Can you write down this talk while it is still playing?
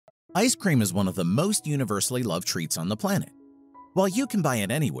Ice cream is one of the most universally loved treats on the planet. While you can buy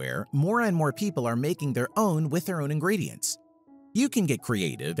it anywhere, more and more people are making their own with their own ingredients. You can get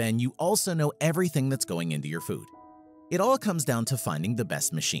creative, and you also know everything that's going into your food. It all comes down to finding the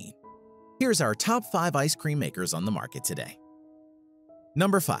best machine. Here's our top 5 ice cream makers on the market today.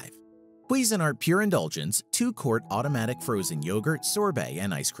 Number 5. Cuisinart Pure Indulgence 2-quart automatic frozen yogurt, sorbet,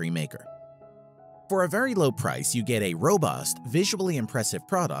 and ice cream maker. For a very low price, you get a robust, visually impressive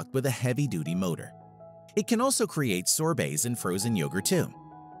product with a heavy-duty motor. It can also create sorbets and frozen yogurt too.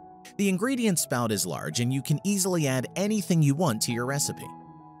 The ingredient spout is large, and you can easily add anything you want to your recipe.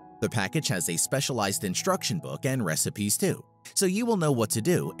 The package has a specialized instruction book and recipes too, so you will know what to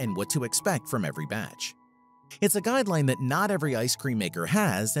do and what to expect from every batch. It's a guideline that not every ice cream maker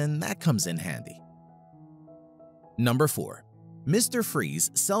has, and that comes in handy. Number 4. Mr. Freeze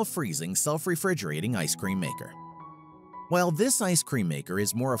Self-Freezing Self-Refrigerating Ice Cream Maker. While this ice cream maker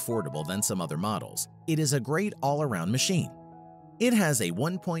is more affordable than some other models, it is a great all-around machine. It has a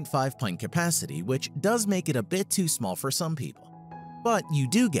 1.5 pint capacity, which does make it a bit too small for some people. But you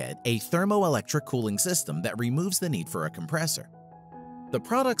do get a thermoelectric cooling system that removes the need for a compressor. The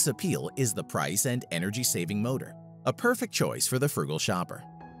product's appeal is the price and energy-saving motor, a perfect choice for the frugal shopper.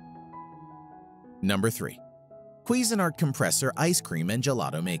 Number 3. Cuisinart Compressor Ice Cream and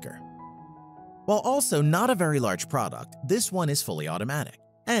Gelato Maker. While also not a very large product, this one is fully automatic,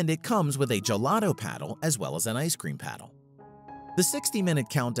 and it comes with a gelato paddle as well as an ice cream paddle. The 60-minute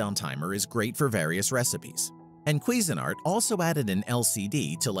countdown timer is great for various recipes, and Cuisinart also added an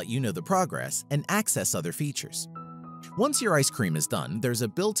LCD to let you know the progress and access other features. Once your ice cream is done, there's a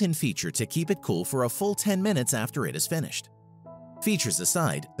built-in feature to keep it cool for a full 10 minutes after it is finished. Features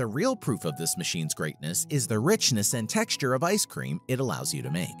aside, the real proof of this machine's greatness is the richness and texture of ice cream it allows you to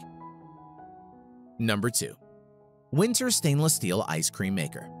make. Number 2. Whynter Stainless Steel Ice Cream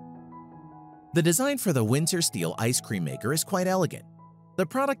Maker. The design for the Whynter Steel Ice Cream Maker is quite elegant. The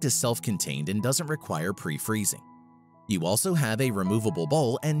product is self-contained and doesn't require pre-freezing. You also have a removable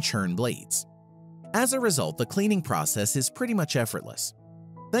bowl and churn blades. As a result, the cleaning process is pretty much effortless.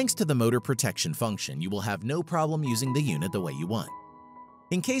 Thanks to the motor protection function, you will have no problem using the unit the way you want.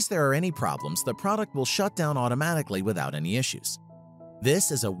 In case there are any problems, the product will shut down automatically without any issues. This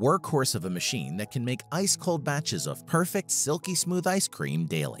is a workhorse of a machine that can make ice-cold batches of perfect, silky smooth ice cream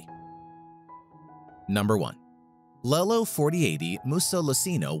daily. Number 1. Lello 4080 Musso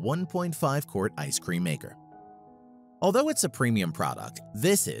Lussino 1.5-quart Ice Cream Maker. Although it's a premium product,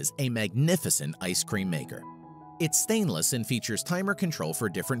 this is a magnificent ice cream maker. It's stainless and features timer control for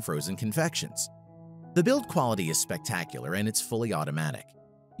different frozen confections. The build quality is spectacular, and it's fully automatic.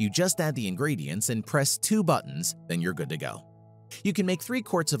 You just add the ingredients and press 2 buttons, then you're good to go. You can make 3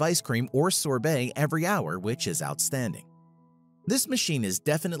 quarts of ice cream or sorbet every hour, which is outstanding. This machine is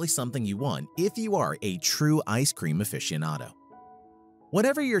definitely something you want if you are a true ice cream aficionado.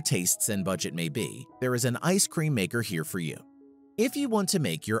 Whatever your tastes and budget may be, there is an ice cream maker here for you. If you want to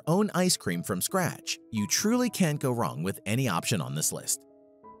make your own ice cream from scratch, you truly can't go wrong with any option on this list.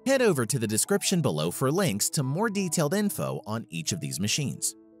 Head over to the description below for links to more detailed info on each of these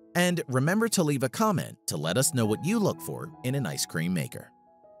machines. And remember to leave a comment to let us know what you look for in an ice cream maker.